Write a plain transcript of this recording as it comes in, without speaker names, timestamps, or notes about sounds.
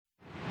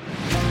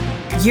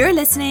You're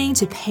listening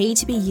to Pay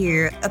to Be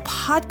You, a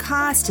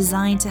podcast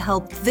designed to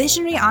help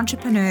visionary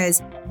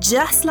entrepreneurs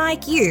just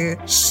like you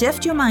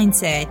shift your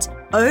mindset,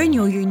 own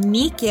your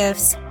unique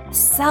gifts,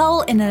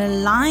 sell in an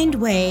aligned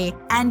way,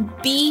 and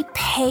be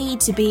paid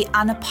to be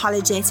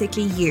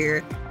unapologetically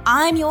you.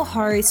 I'm your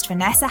host,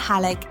 Vanessa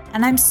Halleck,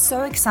 and I'm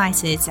so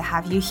excited to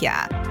have you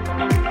here.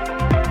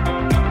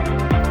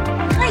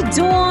 Hi,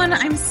 Dawn.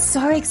 I'm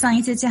so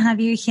excited to have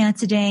you here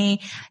today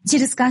to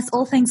discuss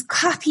all things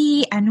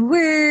copy and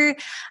woo.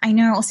 I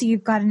know also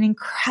you've got an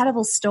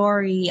incredible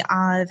story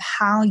of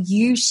how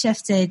you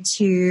shifted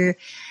to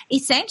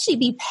essentially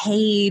be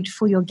paid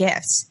for your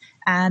gifts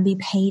and be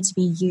paid to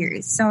be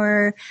you. So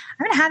I'm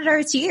going to hand it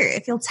over to you.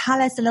 If you'll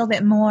tell us a little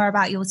bit more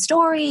about your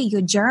story,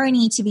 your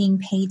journey to being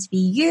paid to be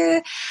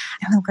you,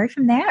 and we'll go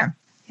from there.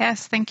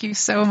 Yes, thank you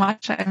so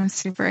much. I'm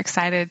super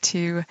excited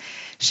to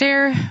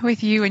share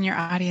with you and your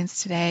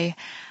audience today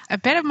a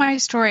bit of my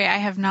story. I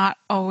have not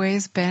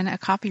always been a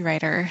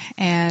copywriter,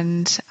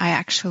 and I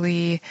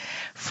actually,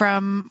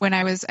 from when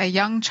I was a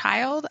young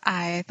child,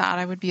 I thought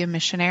I would be a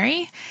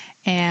missionary.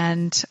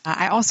 And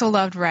I also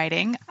loved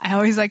writing. I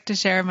always like to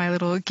share my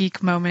little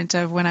geek moment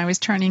of when I was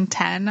turning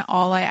 10,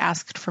 all I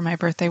asked for my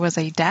birthday was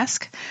a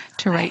desk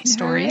to write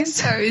stories.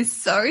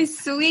 So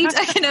sweet.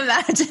 I can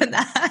imagine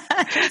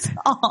that.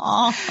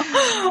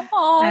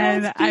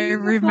 And I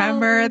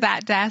remember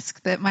that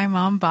desk that my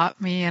mom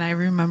bought me, and I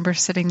remember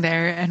sitting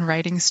there and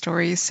writing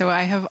stories. So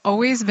I have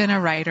always been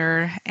a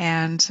writer.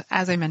 And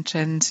as I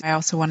mentioned, I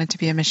also wanted to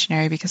be a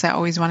missionary because I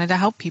always wanted to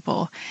help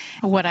people.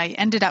 What I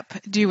ended up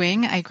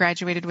doing, I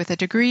graduated with a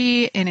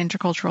degree in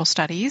intercultural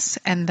studies,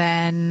 and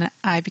then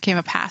I became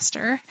a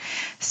pastor.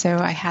 So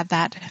I had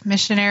that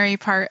missionary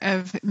part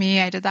of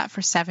me. I did that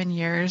for 7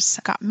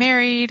 years, got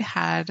married,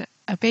 had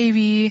a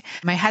baby.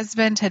 My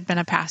husband had been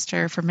a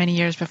pastor for many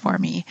years before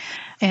me,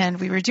 and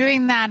we were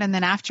doing that. And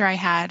then after I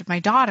had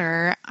my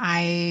daughter,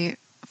 I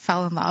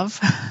fell in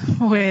love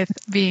with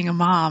being a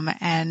mom,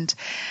 and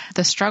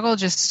the struggle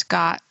just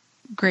got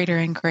greater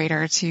and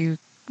greater to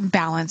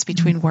balance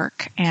between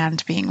work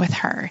and being with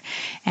her.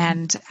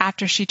 And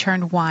after she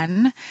turned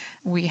 1,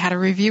 we had a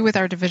review with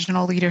our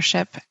divisional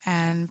leadership,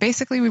 and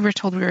basically we were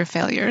told we were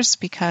failures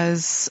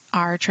because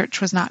our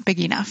church was not big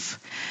enough.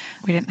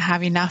 We didn't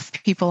have enough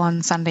people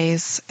on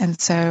Sundays, and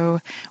so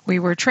we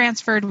were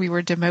transferred, we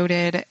were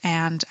demoted,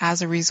 and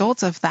as a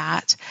result of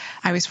that,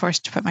 I was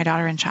forced to put my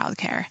daughter in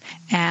childcare.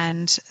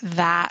 And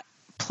that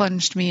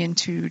plunged me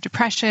into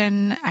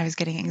depression. I was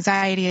getting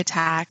anxiety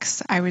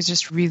attacks. I was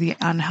just really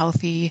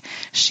unhealthy.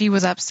 She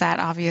was upset,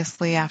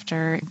 obviously,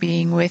 after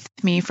being with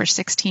me for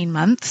 16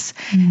 months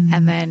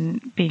and then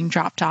being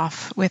dropped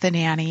off with a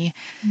nanny.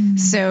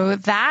 So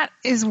that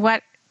is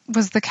what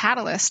was the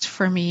catalyst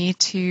for me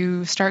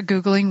to start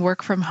Googling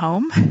work from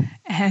home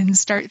and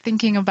start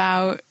thinking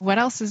about what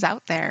else is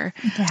out there.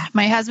 Yeah.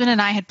 My husband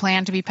and I had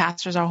planned to be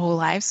pastors our whole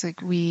lives. Like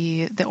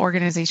the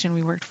organization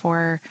we worked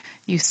for,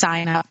 you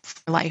sign up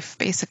for life,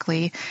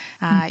 basically.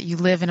 You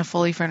live in a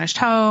fully furnished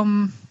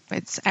home.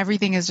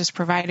 Everything is just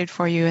provided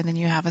for you, and then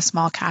you have a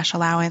small cash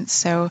allowance.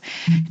 So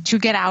to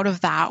get out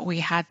of that, we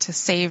had to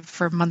save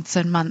for months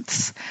and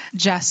months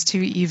just to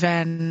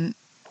even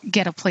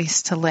get a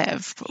place to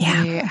live.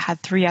 Yeah. We had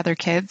 3 other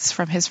kids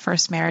from his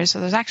first marriage. So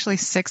there's actually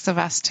 6 of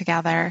us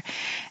together.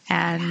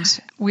 And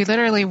we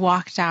literally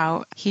walked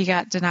out. He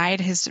got denied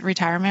his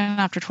retirement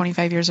after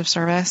 25 years of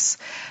service.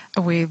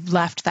 We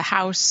left the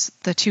house,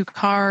 the 2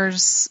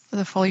 cars,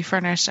 the fully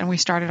furnished, and we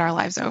started our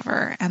lives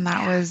over. And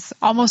that was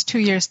almost 2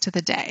 years to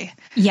the day.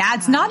 Yeah,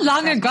 it's not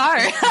long ago.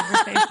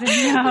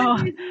 No.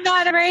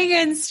 Not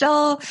Reagan's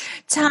still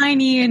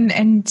tiny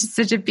and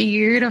such a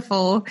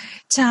beautiful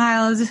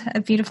child,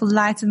 a beautiful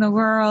light in the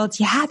world.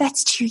 Yeah,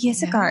 that's 2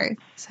 years ago.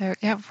 So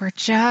we're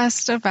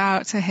just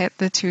about to hit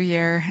the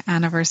 2-year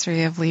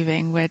anniversary of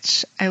leaving,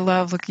 which I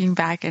love looking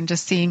back and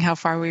just seeing how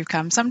far we've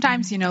come.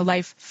 Sometimes,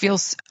 life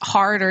feels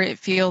hard, or it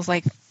feels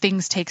like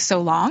things take so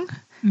long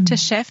to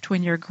shift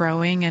when you're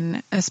growing,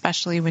 and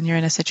especially when you're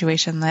in a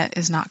situation that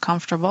is not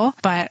comfortable.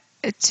 But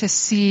to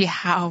see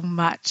how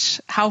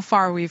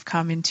far we've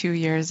come in 2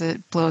 years,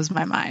 it blows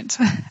my mind.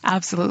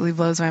 Absolutely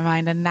blows my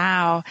mind. And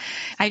now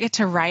I get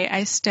to write.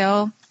 I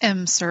still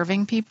am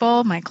serving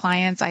people, my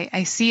clients.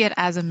 I see it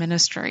as a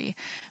ministry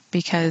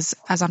because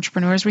as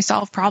entrepreneurs, we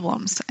solve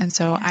problems. And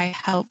so I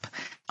help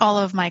all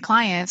of my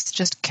clients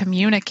just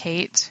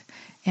communicate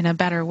in a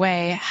better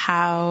way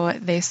how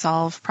they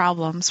solve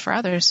problems for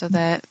others so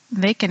that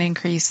they can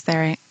increase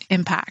their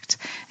impact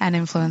and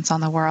influence on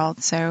the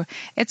world. So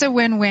it's a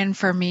win-win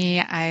for me.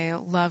 I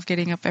love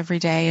getting up every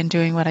day and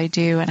doing what I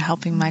do and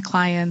helping my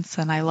clients,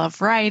 and I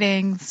love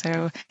writing.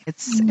 So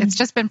it's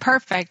just been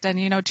perfect.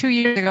 And 2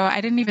 years ago,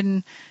 I didn't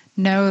even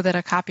know that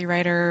a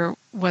copywriter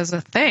was a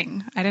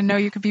thing. I didn't know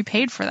you could be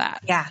paid for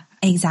that. Yeah,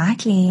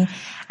 exactly.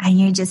 And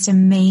you're just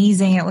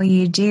amazing at what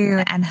you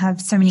do and have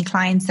so many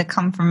clients that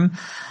come from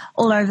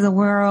all over the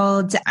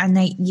world, and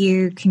that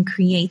you can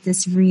create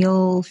this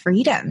real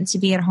freedom to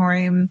be at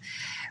home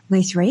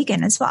with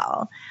Reagan as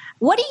well.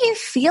 What do you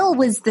feel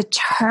was the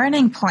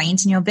turning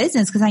point in your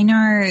business? Because I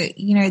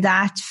know,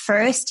 that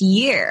first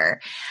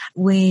year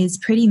was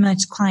pretty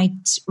much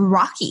quite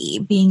rocky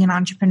being an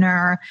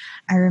entrepreneur.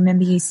 I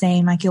remember you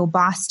saying like your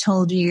boss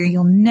told you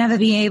you'll never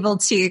be able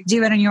to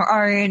do it on your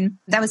own.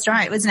 That was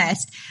right, wasn't it?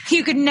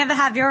 You could never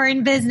have your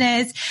own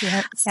business.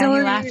 Yep. So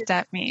he laughed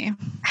at me.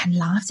 And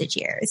laughed at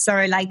you. So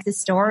like the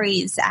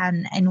stories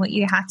and what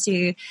you had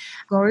to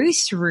go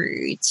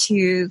through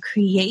to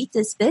create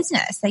this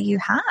business that you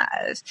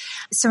have.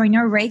 So I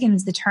know Reagan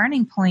was the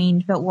turning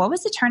point, but what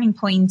was the turning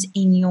point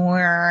in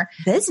your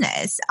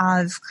business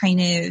of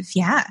kind of,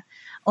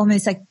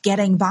 almost like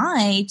getting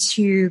by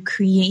to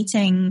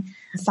creating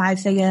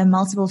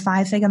multiple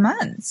five-figure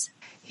months?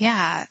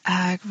 Yeah,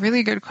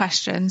 really good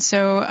question.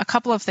 So a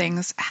couple of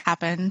things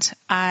happened.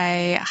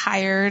 I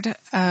hired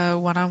a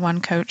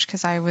one-on-one coach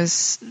because I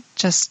was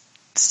just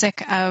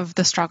sick of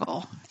the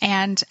struggle.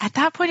 And at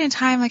that point in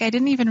time, like I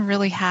didn't even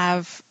really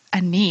have a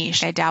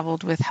niche. I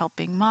dabbled with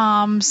helping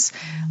moms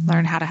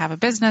learn how to have a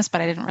business, but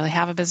I didn't really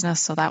have a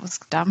business. So that was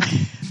dumb.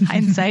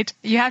 Hindsight.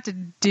 You have to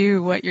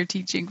do what you're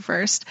teaching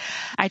first.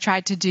 I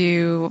tried to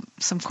do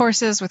some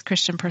courses with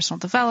Christian personal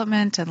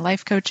development and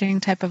life coaching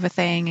type of a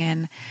thing.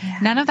 And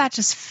none of that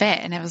just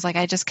fit. And it was like,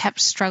 I just kept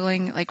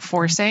struggling, like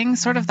forcing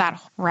sort of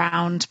that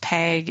round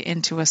peg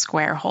into a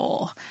square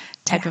hole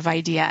type of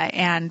idea.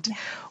 And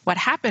what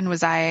happened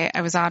was I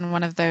was on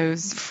one of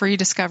those free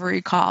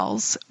discovery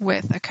calls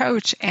with a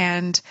coach,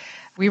 and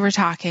we were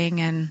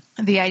talking, and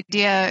the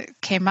idea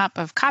came up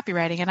of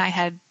copywriting, and I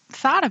had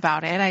thought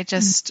about it. I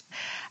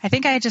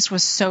think I just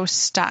was so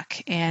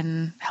stuck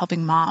in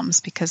helping moms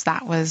because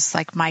that was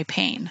like my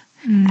pain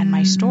and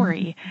my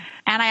story.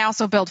 And I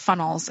also build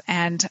funnels.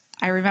 And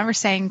I remember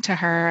saying to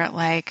her,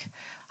 like,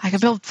 I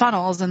could build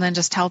funnels and then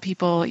just tell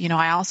people,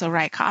 I also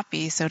write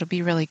copy, so it'll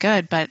be really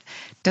good, but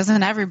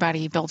doesn't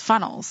everybody build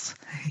funnels?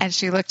 And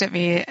she looked at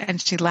me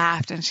and she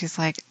laughed and she's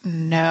like,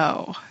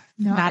 no,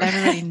 not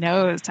everybody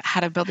knows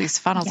how to build these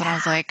funnels. And I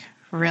was like,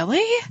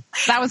 really?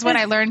 That was what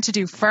I learned to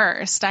do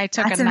first. I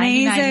took a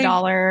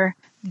 $99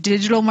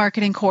 digital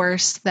marketing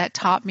course that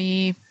taught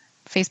me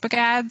Facebook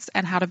ads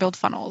and how to build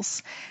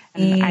funnels.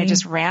 And I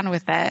just ran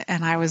with it.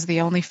 And I was the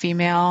only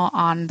female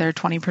on their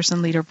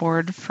 20-person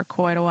leaderboard for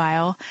quite a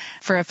while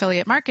for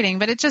affiliate marketing.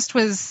 But it just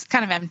was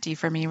kind of empty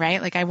for me,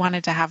 right? Like I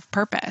wanted to have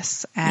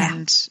purpose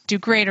and do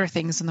greater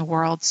things in the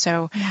world.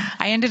 So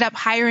I ended up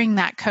hiring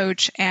that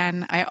coach.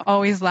 And I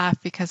always laugh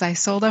because I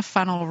sold a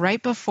funnel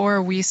right before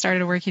we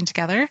started working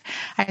together.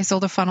 I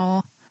sold a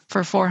funnel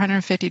for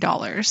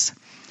 $450.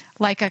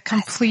 Like a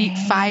complete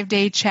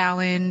 5-day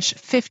challenge,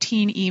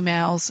 15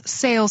 emails,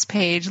 sales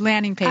page,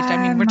 landing page. I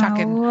mean, we're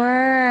talking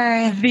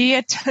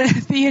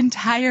the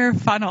entire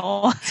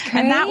funnel.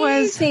 And that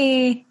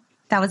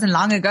wasn't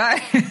long ago.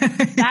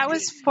 That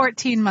was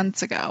 14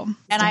 months ago.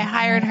 And I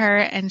hired her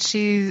and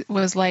she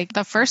was like,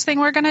 the first thing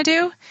we're going to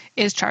do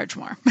is charge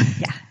more.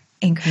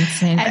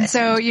 Increase. And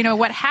so,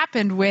 what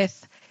happened with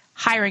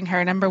hiring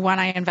her, number one,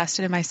 I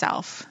invested in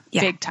myself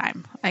big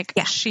time. Like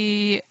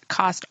she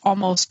cost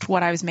almost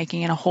what I was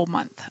making in a whole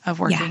month of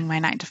working my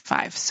 9 to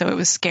 5. So it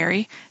was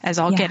scary as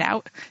all get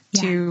out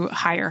to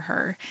hire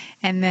her.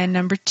 And then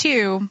number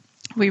two,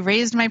 we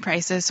raised my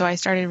prices. So I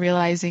started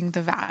realizing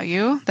the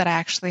value that I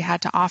actually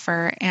had to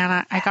offer.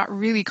 And I got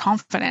really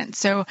confident.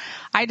 So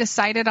I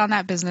decided on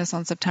that business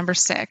on September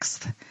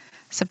 6th.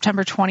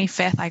 September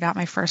 25th, I got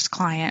my first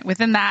client.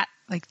 Within that,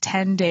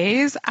 10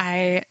 days,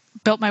 I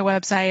built my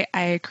website.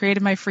 I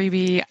created my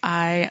freebie.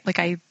 I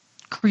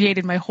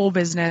created my whole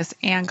business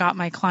and got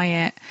my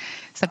client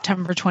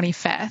September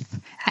 25th.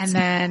 And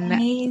then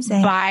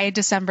amazing. By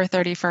December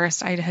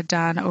 31st, I had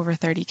done over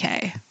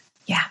 30K.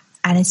 Yeah.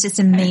 And it's just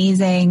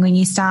amazing when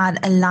you start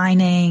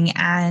aligning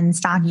and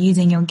start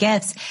using your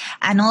gifts,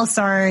 and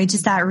also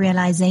just that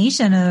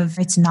realization of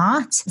it's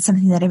not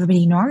something that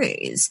everybody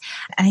knows.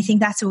 And I think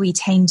that's what we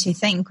tend to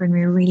think when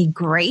we're really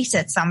great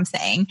at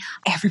something.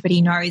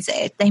 Everybody knows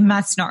it. They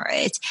must know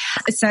it.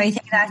 So I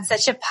think that's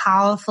such a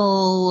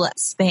powerful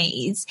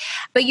space.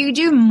 But you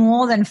do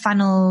more than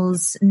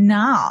funnels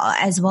now,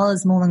 as well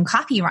as more than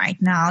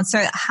copyright now. So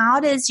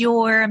how does the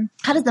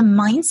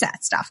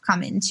mindset stuff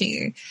come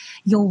into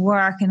your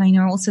work? And I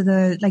know also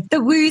the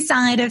woo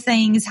side of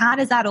things. How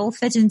does that all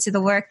fit into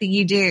the work that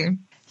you do?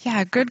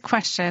 Yeah, good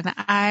question.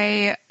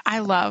 I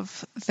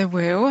love the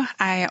woo.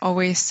 I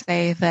always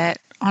say that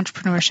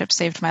entrepreneurship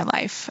saved my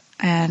life.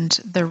 And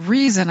the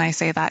reason I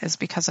say that is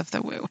because of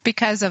the woo,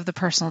 because of the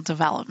personal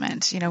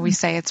development. We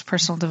say it's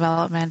personal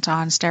development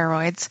on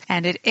steroids,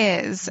 and it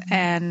is.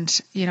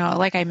 And,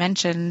 like I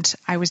mentioned,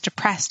 I was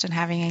depressed and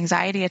having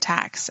anxiety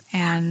attacks,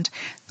 and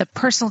the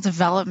personal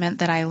development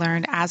that I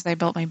learned as I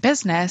built my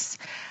business,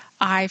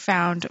 I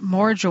found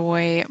more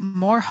joy,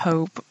 more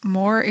hope,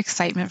 more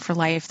excitement for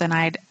life than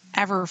I'd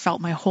ever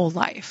felt my whole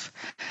life.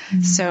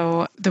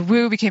 So the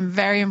woo became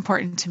very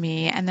important to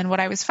me. And then what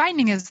I was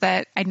finding is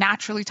that I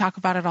naturally talk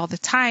about it all the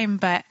time,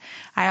 but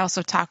I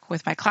also talk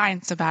with my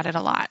clients about it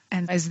a lot.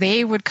 And as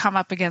they would come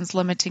up against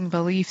limiting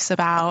beliefs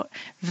about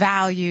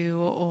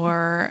value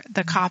or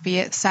the copy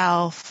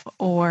itself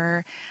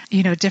or,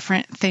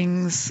 different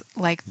things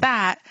like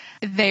that,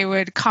 they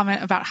would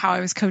comment about how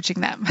I was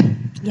coaching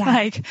them. Yeah.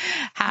 Like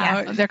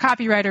how their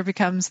copywriter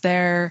becomes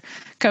their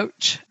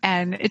coach.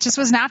 And it just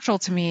was natural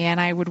to me. And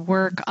I would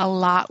work a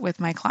lot with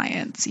my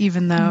clients,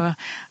 even though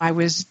I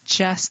was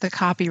just the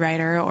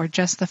copywriter or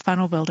just the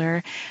funnel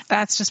builder.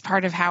 That's just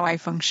part of how I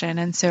function.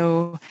 And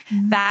so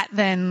that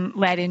then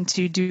led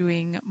into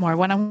doing more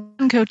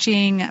one-on-one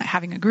coaching,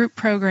 having a group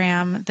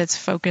program that's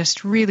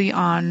focused really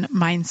on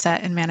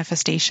mindset and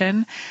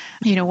manifestation.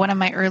 One of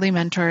my early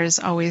mentors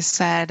always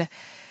said,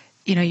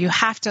 you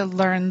have to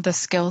learn the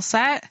skill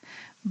set,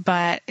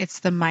 but it's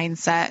the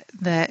mindset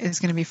that is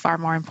going to be far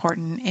more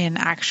important in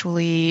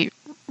actually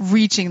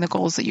reaching the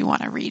goals that you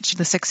want to reach.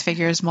 The 6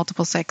 figures,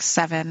 multiple 6,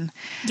 7.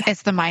 Yeah.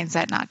 It's the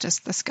mindset, not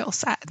just the skill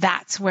set.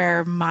 That's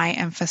where my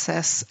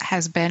emphasis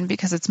has been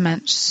because it's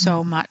meant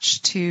so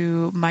much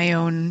to my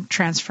own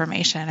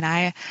transformation. And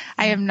I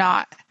am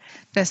not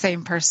the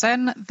same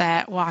person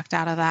that walked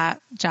out of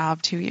that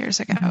job 2 years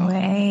ago. No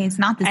way. It's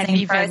not the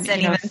same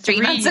person even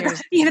 3 months ago,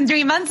 even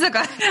 3 months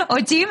ago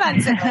or 2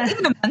 months ago,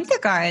 even a month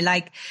ago.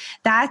 Like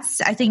that's,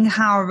 I think,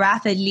 how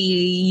rapidly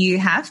you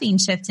have been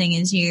shifting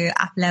as you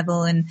up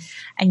level and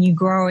you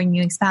grow and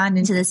you expand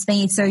into the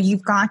space. So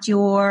you've got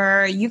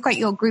your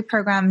group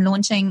program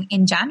launching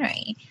in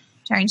January,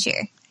 don't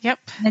you? Yep.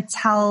 Let's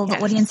tell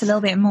the audience a little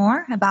bit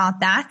more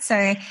about that.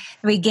 So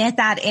we get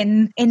that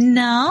in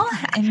now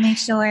and make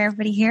sure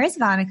everybody hears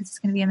about it because it's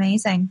going to be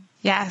amazing.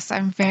 Yes,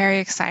 I'm very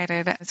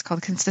excited. It's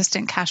called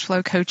Consistent Cash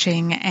Flow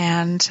Coaching.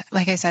 And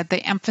like I said, the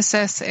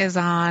emphasis is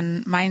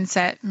on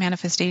mindset,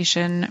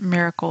 manifestation,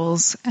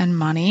 miracles, and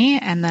money.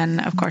 And then,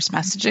 of course,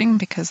 messaging,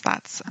 because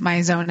that's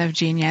my zone of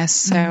genius.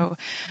 So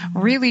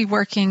really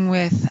working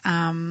with,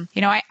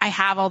 I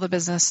have all the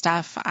business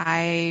stuff.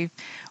 I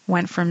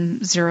went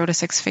from 0 to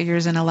 6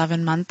 figures in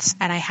 11 months.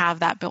 And I have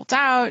that built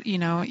out, you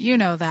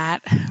know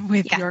that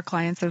with your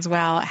clients as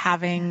well,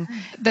 having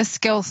the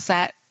skill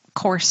set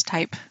course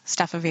type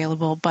stuff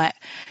available, but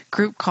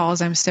group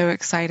calls, I'm so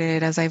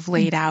excited as I've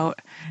laid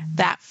out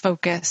that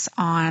focus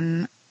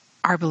on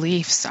our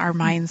beliefs, our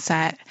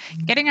mindset,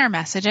 getting our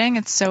messaging.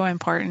 It's so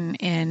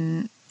important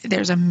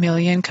there's a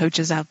million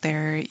coaches out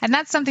there. And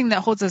that's something that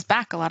holds us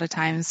back a lot of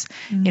times,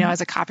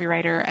 as a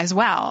copywriter as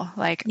well.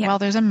 Like, well,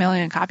 there's a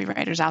million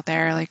copywriters out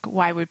there. Like,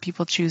 why would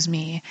people choose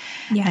me?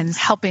 Yes. And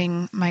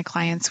helping my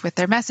clients with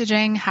their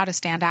messaging, how to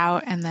stand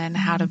out, and then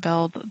how to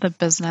build the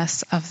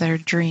business of their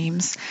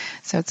dreams.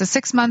 So it's a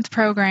 6-month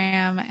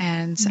program,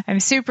 and I'm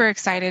super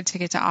excited to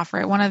get to offer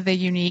it. One of the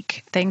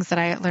unique things that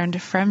I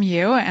learned from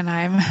you, and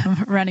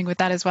I'm running with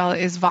that as well,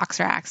 is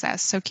Voxer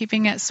access. So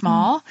keeping it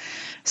small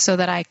so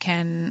that I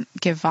can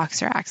give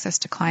Voxer access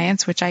to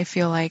clients, which I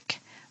feel like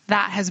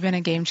that has been a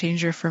game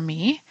changer for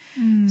me.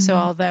 So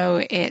although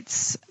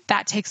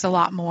that takes a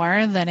lot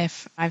more than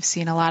if I've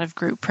seen a lot of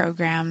group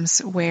programs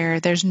where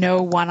there's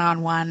no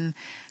one-on-one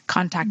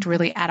contact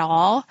really at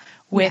all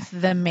with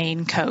the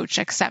main coach,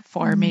 except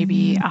for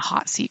maybe a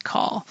hot seat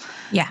call.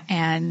 Yeah.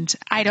 And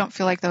I don't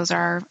feel like those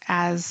are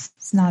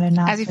it's not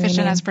enough, as efficient,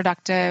 really, as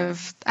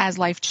productive, as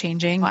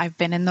life-changing. I've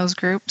been in those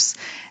groups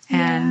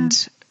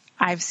and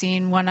I've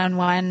seen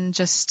one-on-one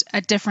just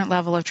a different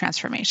level of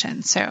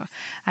transformation. So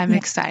I'm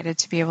excited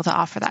to be able to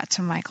offer that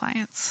to my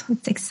clients.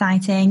 It's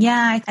exciting.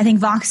 Yeah, I think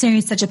Voxer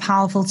is such a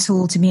powerful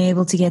tool to be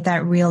able to get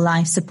that real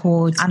life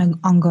support on an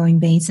ongoing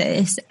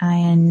basis.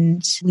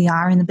 And we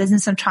are in the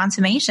business of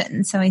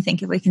transformation. So I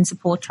think if we can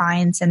support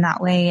clients in that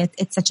way,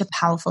 it's such a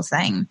powerful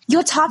thing.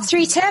 Your top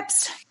 3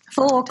 tips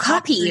for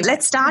copy.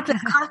 Let's start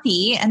with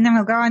copy and then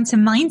we'll go on to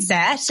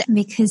mindset,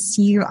 because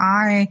you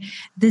are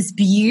this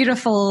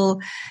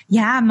beautiful,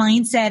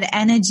 mindset,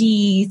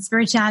 energy,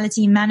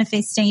 spirituality,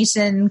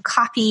 manifestation,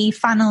 copy,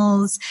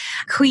 funnels,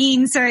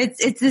 queen. So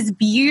it's this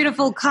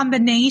beautiful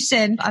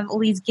combination of all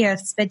these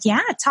gifts. But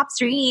top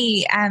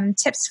 3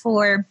 tips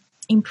for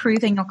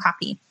improving your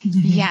copy.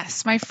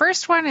 Yes. My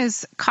first one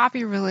is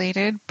copy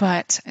related,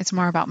 but it's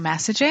more about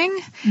messaging.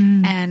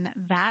 And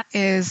that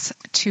is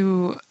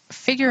to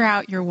figure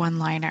out your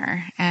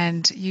one-liner.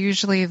 And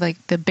usually like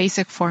the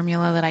basic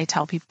formula that I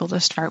tell people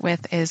to start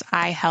with is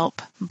I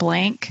help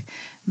blank,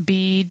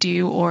 be,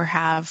 do, or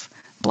have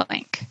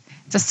blank.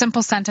 It's a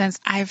simple sentence.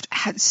 I've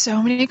had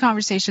so many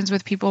conversations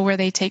with people where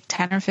they take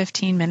 10 or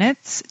 15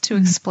 minutes to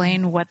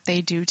explain what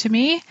they do to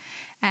me.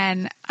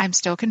 And I'm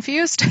still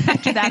confused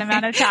after that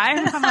amount of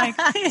time. I'm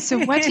like,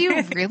 so what do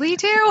you really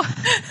do?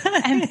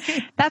 And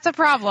that's a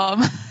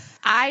problem.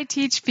 I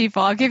teach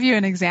people, I'll give you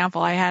an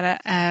example. I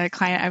had a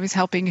client I was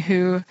helping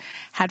who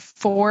had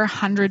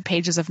 400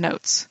 pages of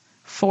notes.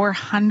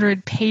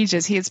 400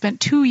 pages. He had spent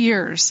 2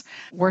 years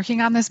working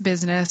on this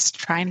business,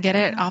 trying to get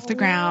it off the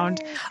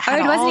ground. Oh,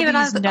 it wasn't even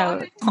on the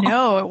notes.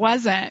 No, it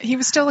wasn't. He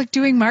was still like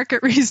doing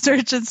market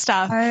research and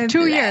stuff.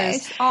 2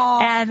 years.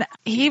 And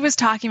he was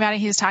talking about it.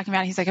 He's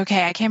like,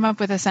 okay, I came up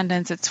with a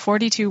sentence. It's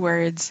 42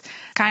 words,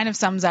 kind of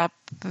sums up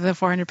the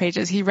 400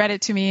 pages. He read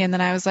it to me. And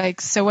then I was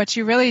like, so what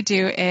you really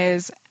do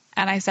is,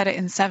 and I said it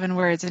in 7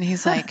 words. And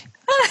he's like,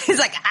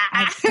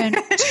 I've spent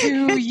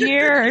 2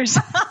 years.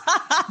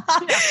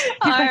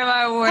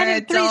 My word. And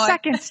in 3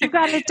 seconds, you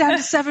got it down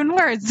to 7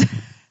 words.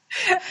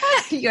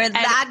 You're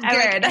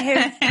that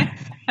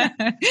good.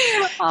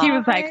 He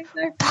was like,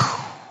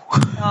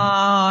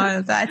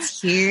 oh,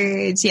 that's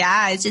huge.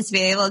 Yeah. It's just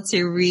being able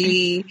to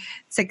really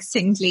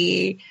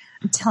succinctly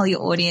tell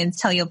your audience,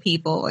 tell your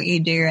people what you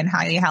do and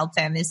how you help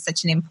them is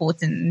such an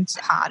important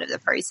part of the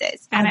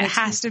process. And it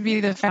has to be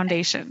the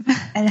foundation.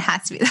 And it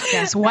has to be.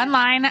 Yes. 1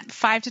 line,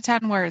 5 to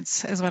 10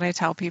 words is what I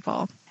tell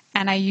people.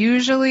 And I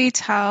usually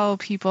tell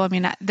people, I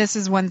mean, this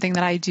is one thing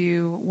that I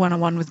do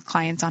one-on-one with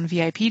clients on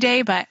VIP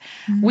day, but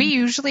we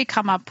usually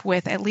come up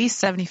with at least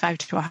 75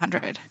 to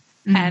 100.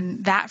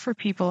 And that for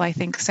people, I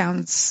think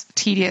sounds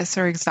tedious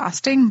or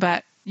exhausting,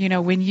 but you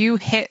know, when you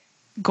hit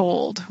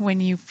gold, when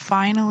you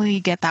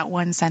finally get that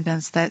one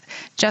sentence that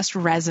just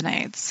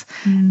resonates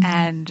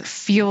and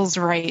feels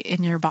right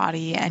in your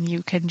body, and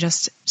you can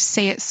just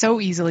say it so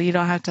easily, you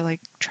don't have to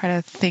like try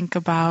to think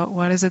about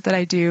what is it that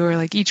I do, or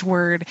like each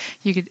word,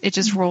 it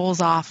just rolls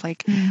off.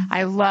 Like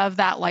I love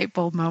that light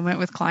bulb moment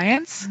with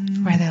clients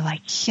where they're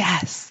like,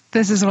 yes,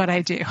 this is what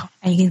I do.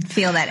 And you can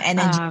feel that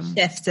energy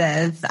shift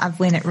of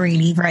when it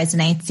really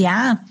resonates.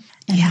 Yeah.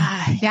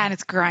 And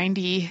it's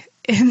grindy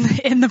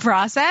in the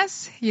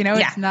process, you know,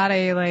 it's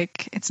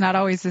not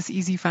always this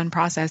easy, fun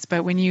process,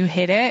 but when you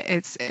hit it,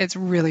 it's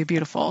really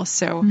beautiful.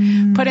 So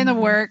put in the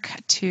work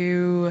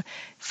to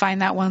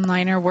find that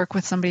one-liner, work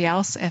with somebody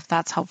else if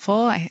that's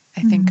helpful. I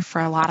think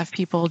for a lot of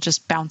people,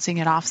 just bouncing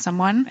it off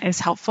someone is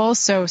helpful.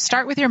 So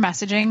start with your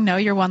messaging, know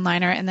your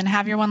one-liner, and then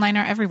have your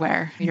one-liner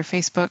everywhere. Your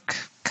Facebook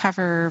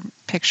cover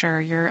picture,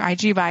 your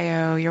IG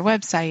bio, your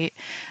website,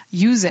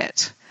 use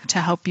it to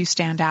help you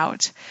stand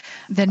out.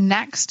 The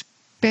next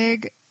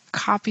big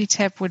copy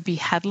tip would be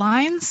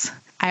headlines.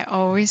 I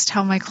always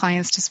tell my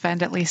clients to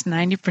spend at least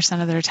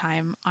 90% of their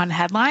time on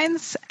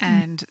headlines,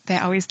 and they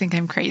always think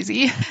I'm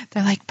crazy.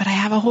 They're like, but I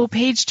have a whole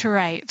page to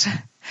write.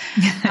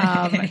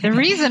 The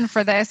reason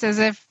for this is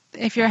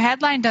if your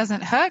headline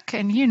doesn't hook,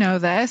 and you know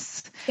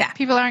this,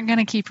 people aren't going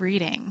to keep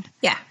reading.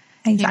 Yeah,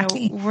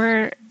 exactly. You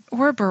know,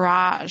 we're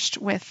barraged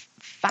with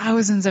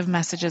thousands of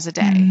messages a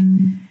day.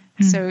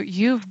 So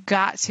you've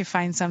got to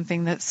find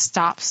something that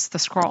stops the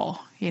scroll,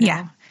 you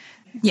know?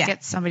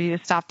 Get somebody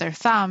to stop their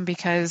thumb,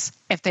 because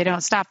if they don't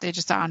stop, they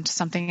just on to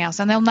something else,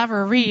 and they'll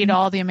never read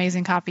all the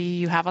amazing copy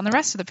you have on the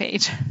rest of the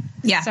page.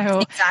 Yeah, so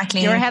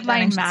exactly. Your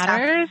headline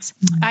matters.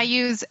 I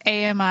use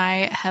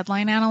AMI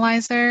Headline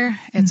Analyzer.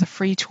 It's a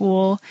free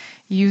tool.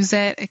 Use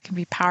it. It can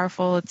be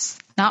powerful. It's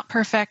not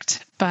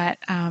perfect, but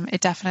it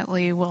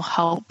definitely will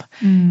help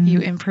you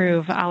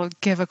improve. I'll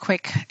give a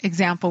quick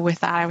example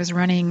with that. I was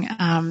running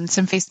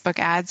some Facebook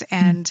ads,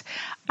 and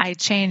I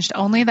changed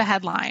only the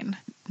headline,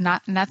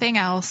 nothing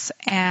else,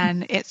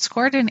 and it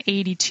scored an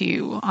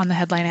 82 on the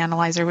Headline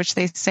Analyzer, which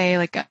they say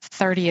like a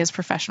 30 is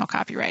professional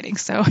copywriting.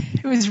 So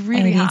it was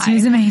really high. 82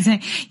 is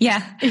amazing.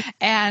 Yeah.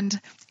 And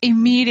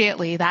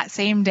immediately that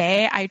same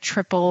day, I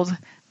tripled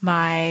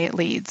my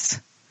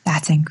leads.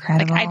 That's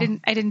incredible. Like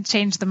I didn't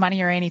change the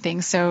money or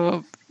anything.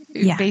 So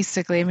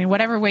basically, I mean,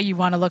 whatever way you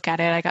want to look at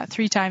it, I got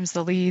 3 times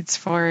the leads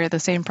for the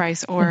same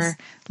price, or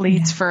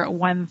leads for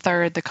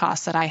 1/3 the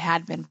cost that I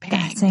had been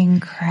paying. That's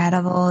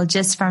incredible.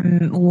 Just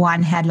from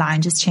one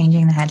headline, just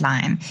changing the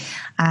headline.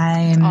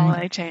 That's all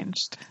I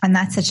changed. And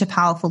that's such a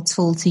powerful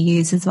tool to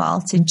use as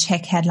well, to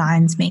check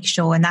headlines, make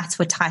sure. And that's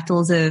for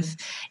titles of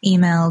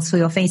emails, for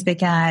your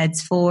Facebook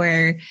ads,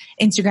 for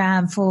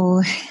Instagram,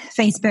 for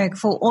Facebook,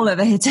 for all of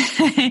it.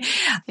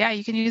 Yeah,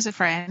 you can use it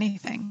for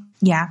anything.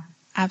 Yeah.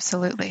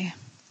 Absolutely.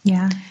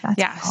 Yeah.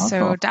 That's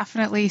so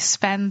definitely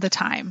spend the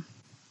time.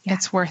 Yeah.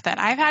 It's worth it.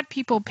 I've had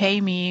people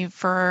pay me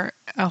for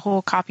a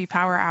whole copy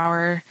power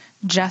hour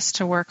just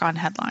to work on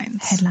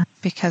headlines.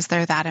 Because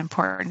they're that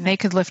important. They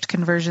could lift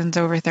conversions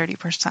over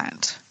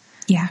 30%.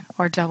 Yeah.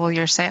 Or double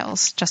your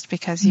sales just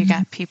because you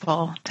get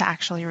people to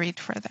actually read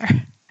further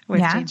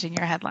with changing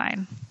your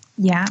headline.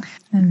 Yeah.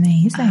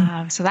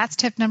 Amazing. So that's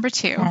tip number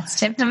 2. That's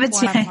tip number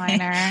 2.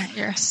 One-liner.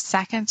 Your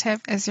second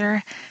tip is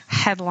your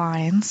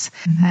headlines.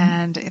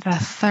 And the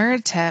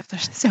third tip,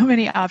 there's so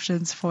many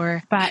options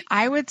for, but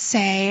I would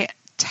say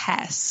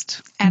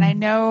test. And I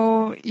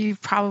know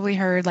you've probably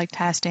heard like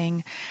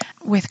testing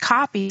with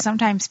copy.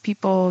 Sometimes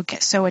people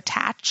get so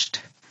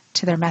attached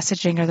to their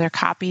messaging or their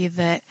copy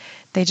that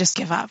they just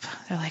give up.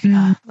 They're like,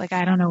 like,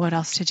 I don't know what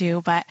else to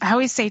do. But I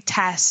always say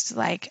test,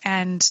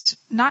 and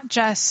not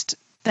just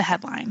the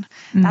headline.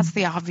 That's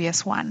the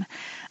obvious one.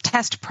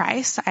 Test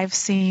price. I've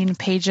seen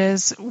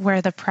pages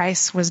where the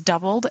price was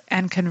doubled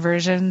and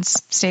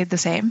conversions stayed the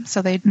same.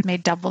 So they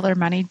made double their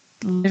money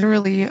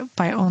literally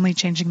by only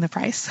changing the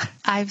price.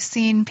 I've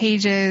seen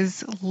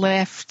pages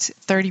lift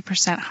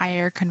 30%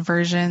 higher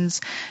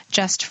conversions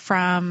just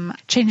from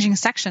changing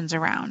sections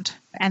around.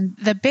 And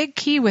the big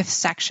key with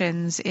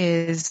sections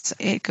is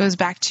it goes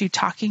back to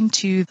talking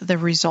to the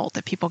result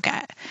that people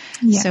get.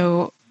 Yeah.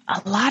 So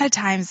a lot of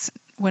times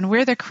when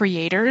we're the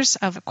creators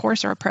of a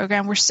course or a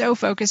program, we're so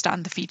focused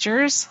on the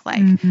features,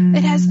 like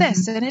it has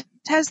this and it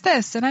has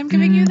this and I'm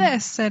giving you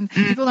this. And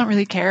people don't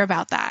really care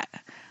about that.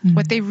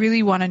 What they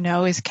really want to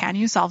know is, can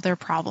you solve their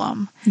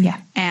problem?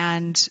 Yeah.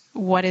 And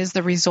what is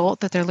the result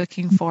that they're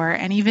looking for?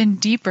 And even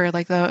deeper,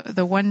 like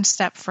the one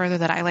step further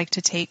that I like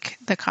to take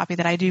the copy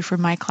that I do for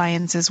my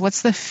clients is,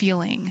 what's the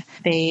feeling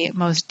they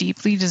most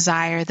deeply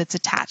desire that's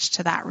attached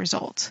to that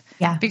result?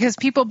 Yeah. Because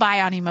people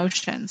buy on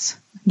emotions.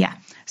 Yeah.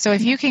 So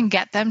if you can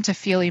get them to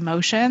feel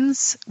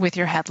emotions with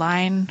your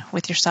headline,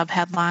 with your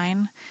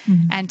subheadline,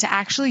 and to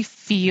actually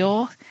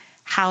feel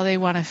how they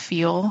want to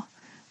feel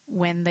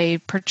when they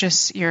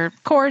purchase your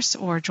course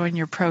or join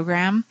your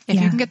program,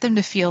 if you can get them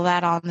to feel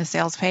that on the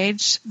sales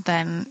page,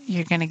 then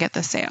you're going to get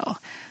the sale.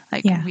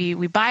 Like we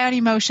buy on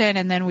emotion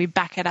and then we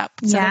back it up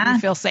so that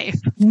we feel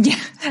safe.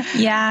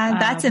 Yeah,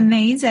 that's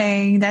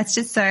amazing. That's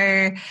just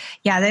so,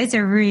 those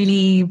are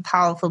really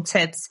powerful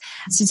tips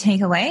to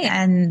take away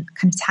and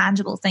kind of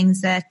tangible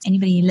things that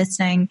anybody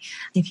listening,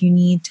 if you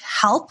need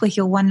help with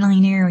your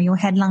one-liner or your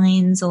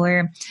headlines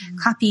or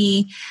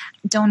copy,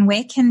 Dawn,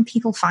 where can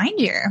people find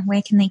you?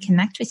 Where can they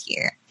connect with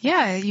you?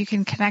 Yeah, you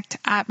can connect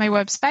at my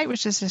website,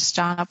 which is just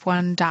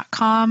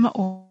dawnup1.com,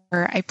 or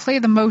I play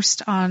the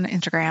most on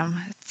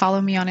Instagram.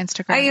 Follow me on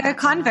Instagram. Are you a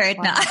convert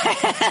now?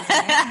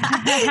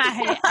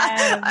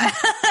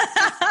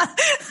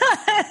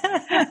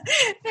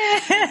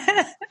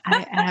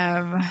 I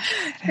am.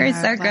 You're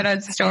so good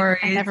at stories.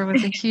 I never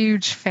was a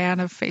huge fan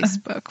of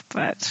Facebook,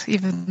 but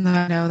even though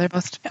I know they're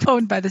both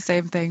owned by the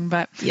same thing,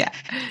 but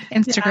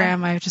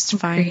Instagram I just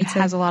find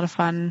has a lot of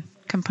fun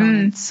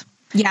components.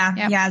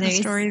 The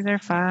stories are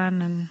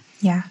fun and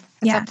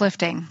it's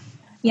uplifting.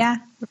 Yeah,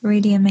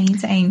 really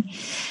amazing.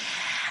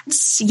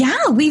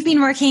 Yeah, we've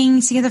been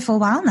working together for a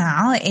while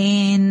now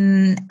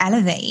in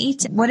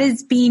Elevate. What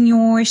has been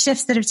your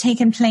shifts that have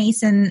taken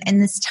place in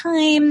this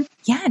time?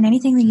 Yeah, and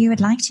anything that you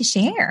would like to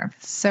share?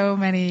 So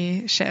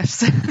many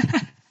shifts.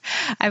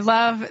 I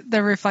love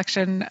the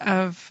reflection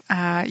of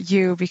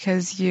you,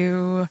 because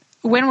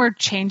when we're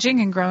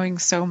changing and growing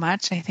so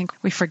much, I think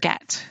we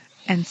forget.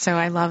 And so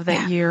I love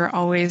that you're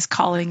always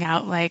calling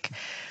out, like,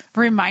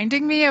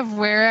 reminding me of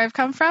where I've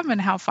come from and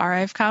how far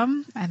I've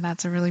come. And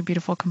that's a really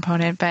beautiful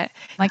component. But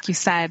like you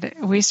said,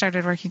 we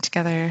started working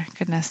together,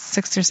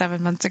 6 or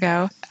 7 months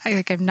ago.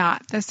 I'm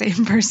not the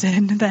same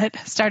person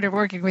that started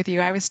working with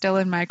you. I was still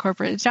in my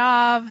corporate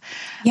job.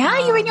 Yeah,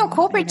 you were in your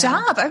corporate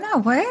job. Oh my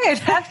word.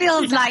 That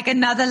feels like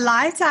another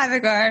lifetime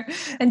ago.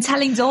 And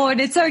telling Dawn,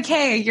 it's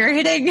okay. You're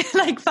hitting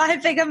like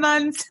 5-figure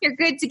months. You're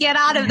good to get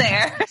out of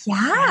there.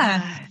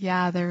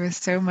 Yeah, there was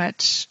so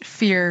much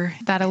fear,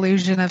 that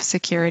illusion of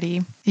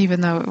security,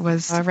 even though it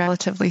was a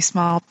relatively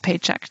small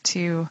paycheck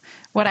to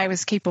what I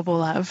was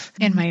capable of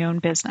in my own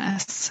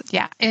business.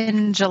 Yeah.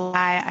 In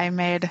July, I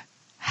made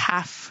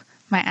half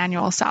my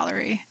annual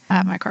salary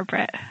at my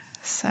corporate.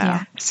 So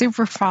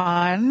super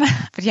fun.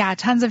 But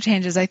tons of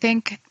changes. I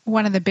think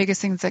one of the biggest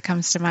things that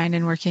comes to mind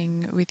in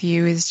working with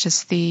you is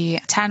just the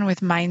 10 with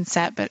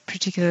mindset, but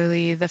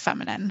particularly the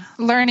feminine.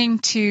 Learning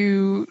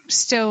to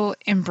still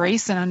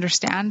embrace and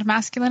understand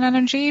masculine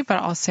energy, but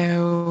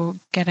also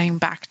getting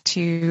back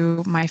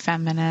to my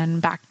feminine,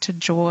 back to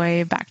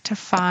joy, back to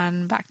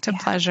fun, back to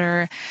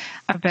pleasure.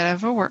 A bit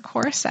of a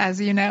workhorse, as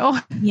you know.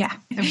 Yeah.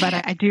 But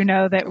I do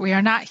know that we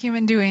are not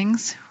human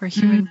doings. We're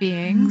human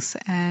beings.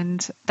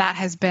 And that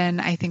has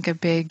been, I think, a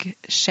big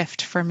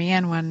shift for me.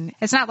 And when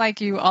it's not like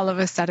you all of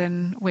a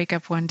sudden wake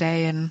up one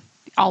day and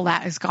all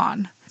that is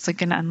gone. It's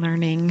like an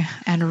unlearning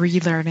and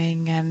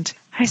relearning. And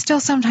I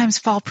still sometimes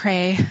fall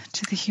prey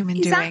to the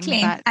human doing.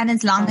 But and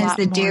as long as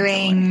the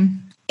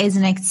doing is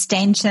an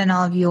extension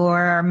of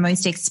your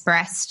most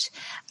expressed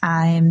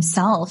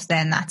self,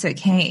 then that's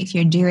okay. If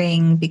you're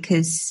doing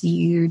because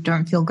you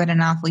don't feel good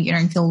enough or you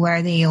don't feel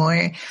worthy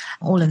or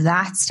all of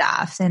that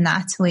stuff, then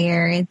that's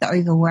where the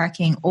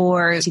overworking,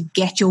 or to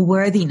get your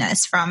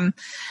worthiness from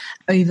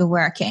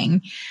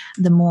overworking,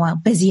 the more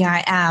busy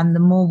I am, the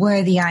more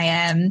worthy I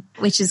am,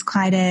 which is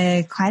quite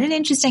an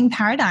interesting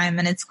paradigm,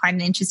 and it's quite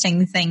an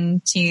interesting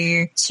thing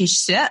to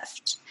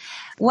shift.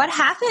 What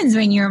happens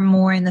when you're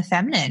more in the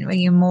feminine, when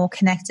you're more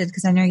connected?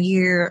 Because I know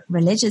you're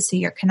religious, so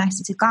you're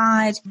connected to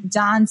God,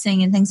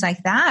 dancing and things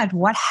like that.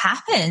 What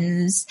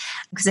happens?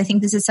 Because I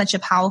think this is such a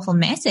powerful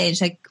message.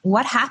 Like,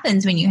 what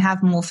happens when you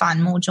have more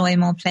fun, more joy,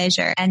 more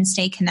pleasure, and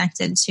stay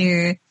connected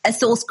to a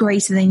source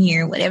greater than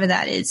you, whatever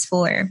that is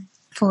for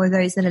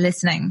those that are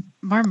listening?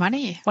 More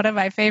money. One of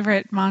my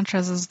favorite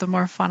mantras is, the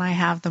more fun I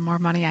have, the more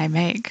money I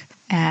make.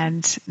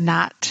 And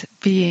not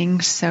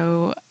being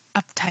so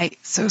uptight,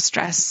 so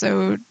stressed,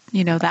 so,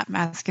 that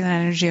masculine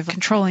energy of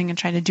controlling and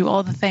trying to do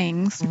all the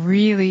things,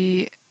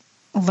 really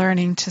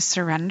learning to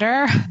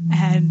surrender.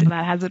 And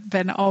that hasn't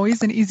been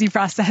always an easy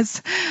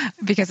process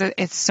because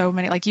it's so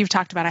many, like you've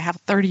talked about, I have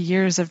 30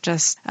 years of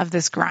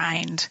this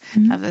grind,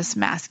 of this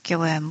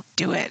masculine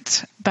do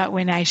it. But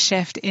when I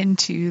shift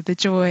into the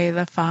joy,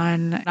 the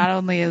fun, not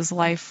only is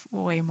life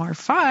way more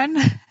fun,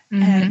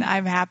 and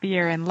I'm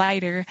happier and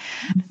lighter.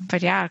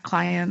 But yeah,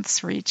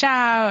 clients reach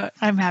out.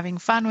 I'm having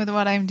fun with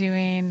what I'm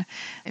doing.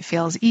 It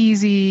feels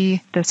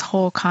easy. This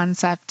whole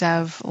concept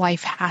of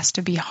life has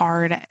to be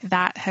hard,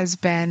 that has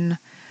been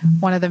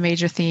one of the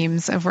major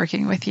themes of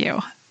working with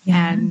you.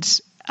 Yeah.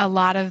 And a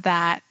lot of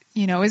that,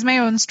 is my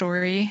own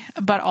story,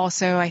 but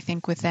also I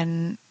think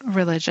within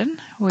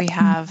religion, we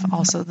have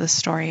also the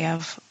story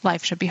of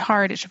life should be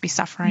hard. It should be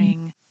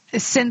suffering.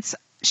 Since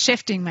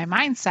shifting my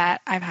mindset,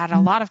 I've had a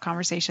lot of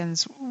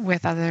conversations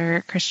with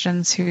other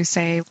Christians who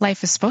say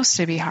life is supposed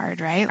to be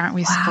hard, right? Aren't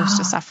we supposed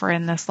to suffer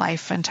in this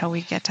life until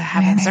we get to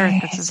heaven's earth?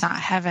 This is not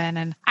heaven.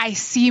 And I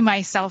see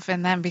myself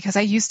in them because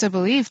I used to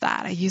believe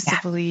that. I used to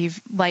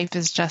believe life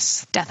is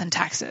just death and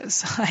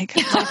taxes. Like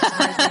life is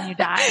hard when you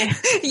die.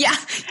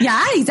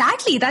 Yeah,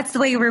 exactly. That's the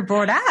way we were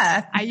brought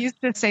up. I used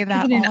to say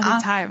that all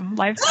the time.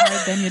 Life's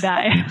hard, then you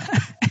die.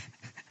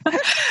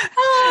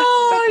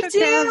 Oh,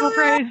 dear.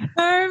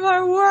 Oh,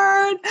 my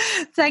word.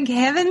 Thank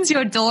heavens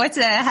your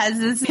daughter has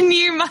this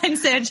new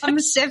mindset. I'm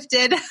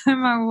shifted. Oh,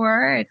 my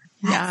word.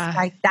 Yeah.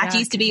 Like that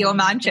used to be your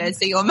mantra.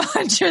 So your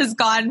mantra's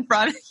gone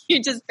from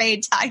you just pay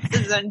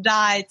taxes and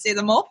die to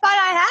the more fun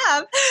I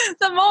have,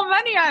 the more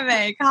money I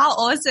make. How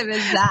awesome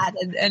is that?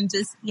 And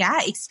just,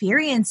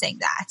 experiencing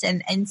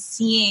that and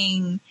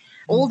seeing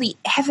all the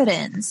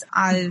evidence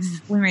of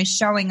when we're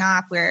showing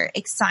up, we're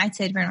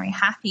excited, when we're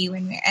happy,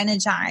 when we're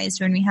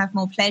energized, when we have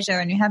more pleasure,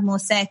 when we have more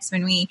sex,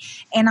 when we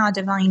in our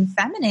divine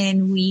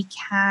feminine, we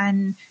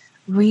can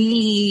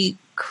really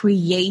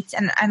create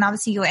and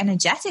obviously your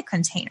energetic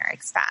container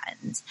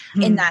expands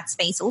in that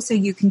space. Also,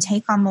 you can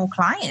take on more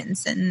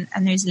clients and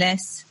there's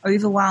less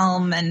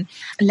overwhelm and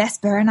less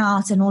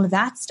burnout and all of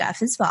that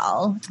stuff as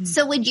well.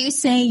 So would you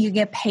say you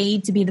get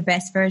paid to be the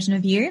best version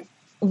of you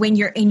when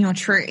you're in your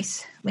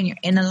truth, when you're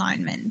in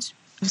alignment?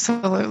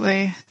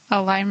 Absolutely.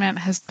 Alignment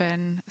has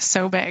been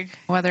so big,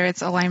 whether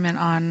it's alignment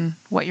on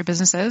what your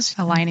business is,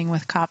 aligning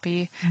with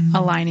copy,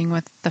 aligning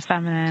with the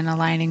feminine,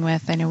 aligning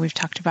with, I know we've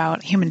talked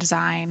about human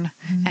design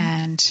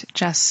and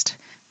just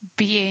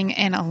being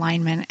in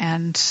alignment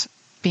and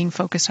being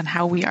focused on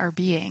how we are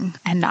being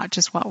and not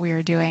just what we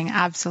are doing.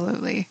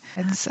 Absolutely.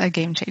 It's a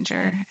game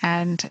changer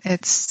and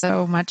it's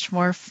so much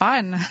more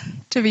fun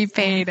to be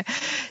paid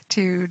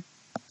to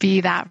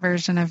be that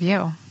version of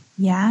you.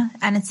 Yeah.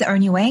 And it's the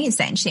only way,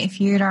 essentially.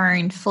 If you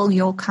don't fill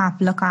your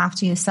cup, look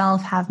after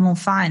yourself, have more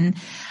fun,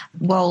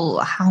 well,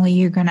 how are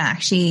you going to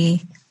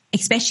actually,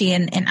 especially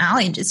in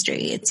our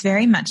industry, it's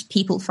very much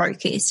people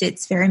focused.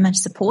 It's very much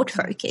support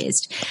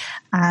focused.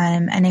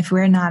 And if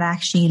we're not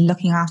actually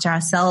looking after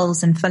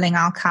ourselves and filling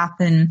our cup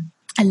and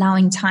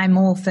allowing time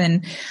off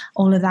and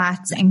all of that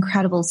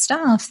incredible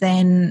stuff,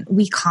 then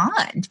we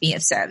can't be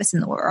of service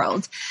in the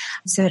world.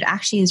 So it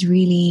actually is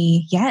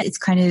really, it's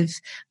kind of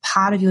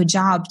part of your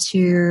job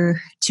to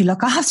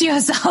look after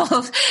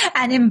yourself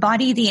and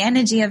embody the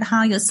energy of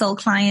how your soul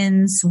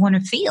clients want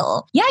to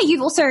feel. Yeah,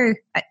 you've also,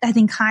 I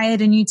think,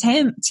 hired a new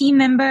team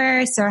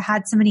member, so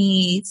had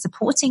somebody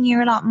supporting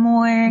you a lot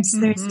more. So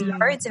there's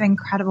loads of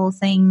incredible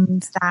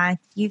things that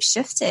you've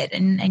shifted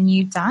and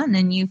you've done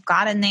and you've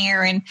gotten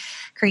there and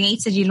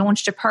created. You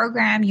launched a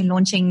program, you're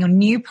launching your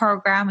new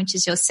program, which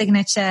is your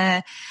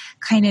signature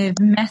kind of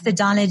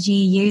methodology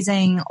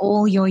using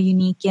all your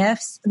unique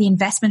gifts. The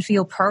investment for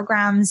your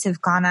programs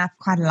have gone up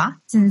quite a lot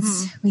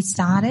since we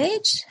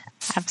started.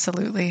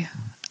 Absolutely.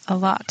 A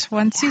lot.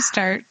 Once you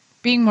start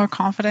being more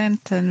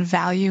confident and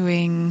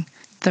valuing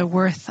the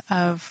worth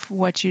of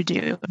what you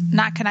do,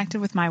 not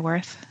connected with my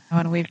worth.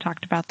 When we've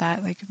talked about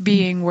that, like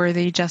being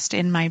worthy just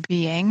in my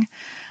being,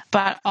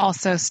 but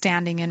also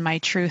standing in my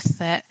truth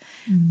that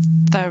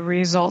the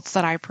results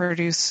that I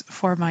produce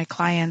for my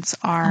clients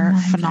are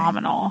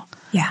phenomenal.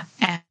 Yeah.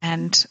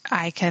 And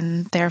I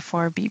can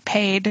therefore be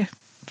paid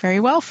very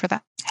well for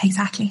that.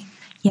 Exactly.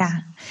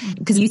 Yeah.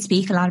 Because you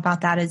speak a lot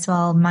about that as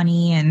well,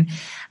 money and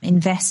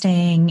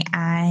investing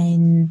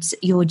and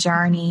your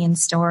journey and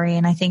story.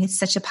 And I think it's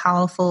such a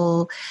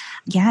powerful,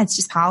 it's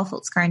just powerful.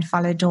 It's going to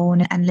follow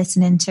Dawn and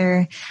listen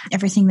into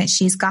everything that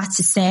she's got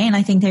to say. And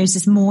I think there's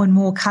just more and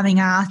more coming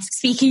out,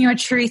 speaking your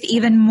truth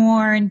even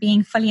more and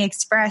being fully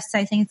expressed.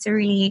 I think it's a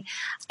really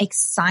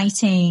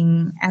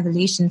exciting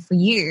evolution for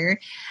you.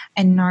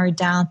 And no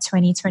doubt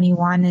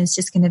 2021 is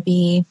just going to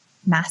be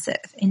massive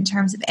in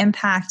terms of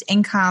impact,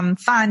 income,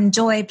 fun,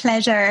 joy,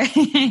 pleasure.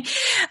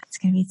 It's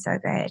going to be so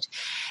good.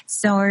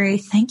 So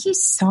thank you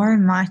so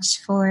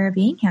much for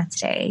being here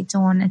today,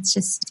 Dawn.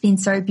 It's been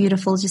so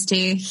beautiful just to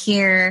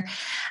hear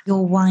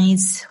your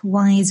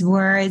wise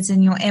words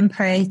and your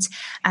input.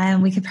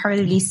 We could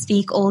probably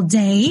speak all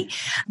day.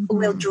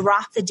 We'll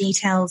drop the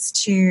details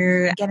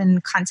to get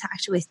in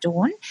contact with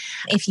Dawn.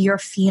 If you're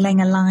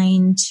feeling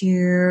aligned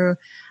to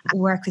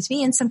work with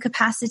me in some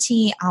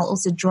capacity, I'll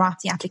also drop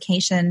the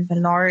application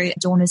below.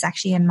 Dawn is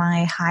actually in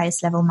my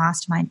highest level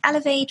mastermind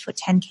Elevate for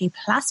 10K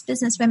plus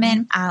business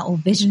women or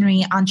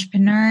visionary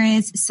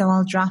entrepreneurs. So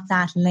I'll drop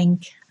that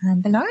link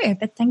below.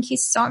 But thank you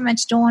so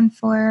much, Dawn,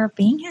 for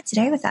being here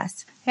today with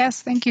us.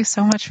 Yes, thank you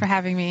so much for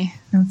having me.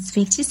 I'll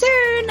speak to you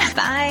soon.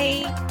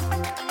 Bye.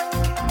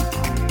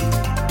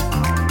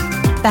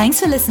 Thanks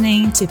for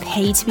listening to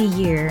Pay to Be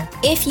You.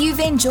 If you've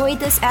enjoyed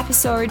this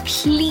episode,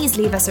 please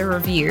leave us a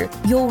review.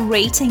 Your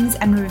ratings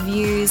and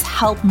reviews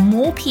help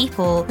more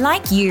people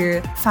like you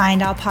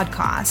find our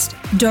podcast.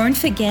 Don't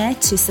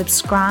forget to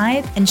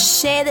subscribe and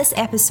share this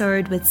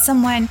episode with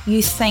someone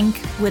you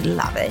think would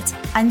love it.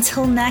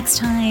 Until next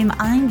time,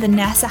 I'm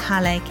Vanessa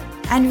Halleck.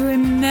 And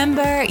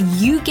remember,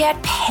 you get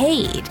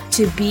paid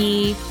to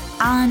be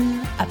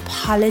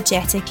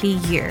unapologetically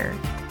you.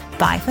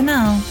 Bye for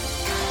now.